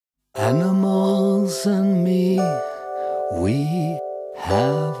Animals and me, we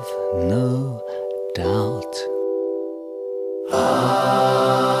have no doubt.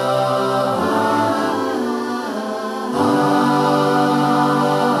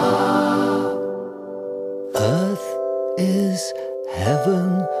 Earth is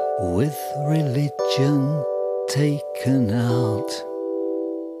heaven with religion taken out.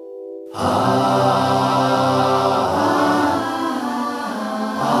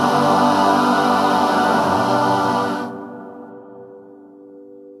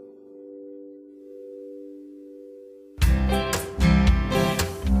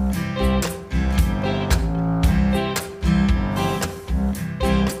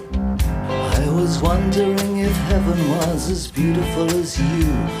 Wondering if heaven was as beautiful as you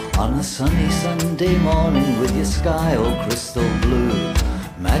on a sunny Sunday morning with your sky all crystal blue.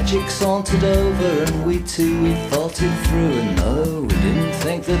 Magic sauntered over and we thought it through, and no, we didn't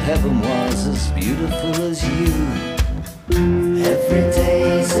think that heaven was as beautiful as you. Every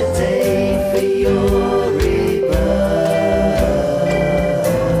day's a day for your rebirth.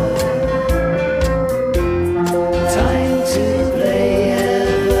 Time to play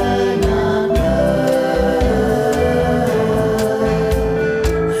heaven on earth.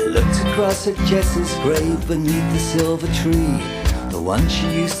 I looked across at Jess's grave beneath the silver tree, the one she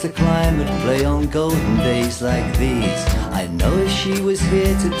used to climb and play on golden days like these. I know if she was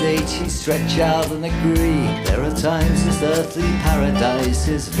here today she'd stretch out and agree. There are times this earthly paradise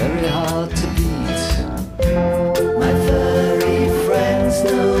is very hard to beat. My furry friends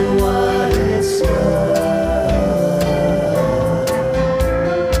know what it's worth.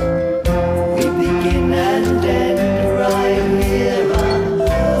 We begin and end right here on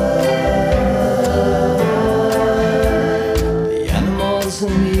earth. The animals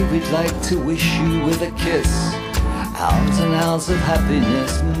and me, we'd like to wish you with a kiss hours and hours of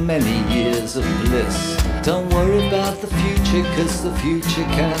happiness, many years of bliss. Don't worry about the future, 'cause the future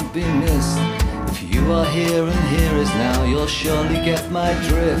can't be missed. If you are here and here is now, you'll surely get my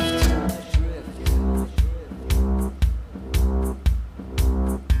drift.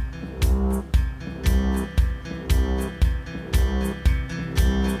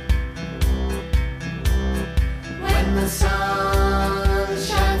 When the sun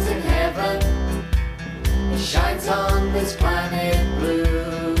shines in heaven, it shines on this planet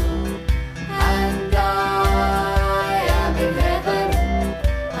blue, and I am in heaven.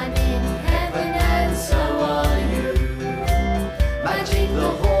 I'm in heaven and so are you. Magic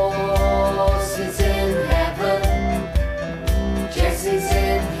the horse is in heaven, Jess is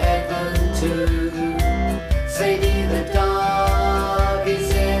in heaven too. Sadie the dog is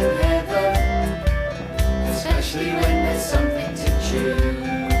in heaven, especially when there's something to chew.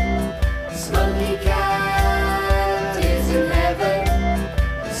 Smoky cat is in heaven,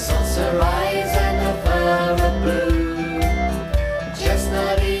 the saucer eyes and the fur of blue.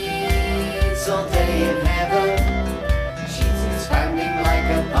 Chestnut eats all day in heaven, she's expanding like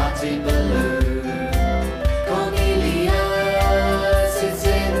a party balloon. Cornelius is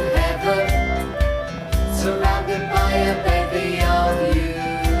in heaven, surrounded by a bevy of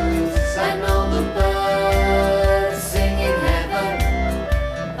youths, and all the birds sing in heaven,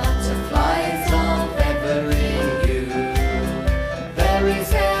 butterflies of every hue. There is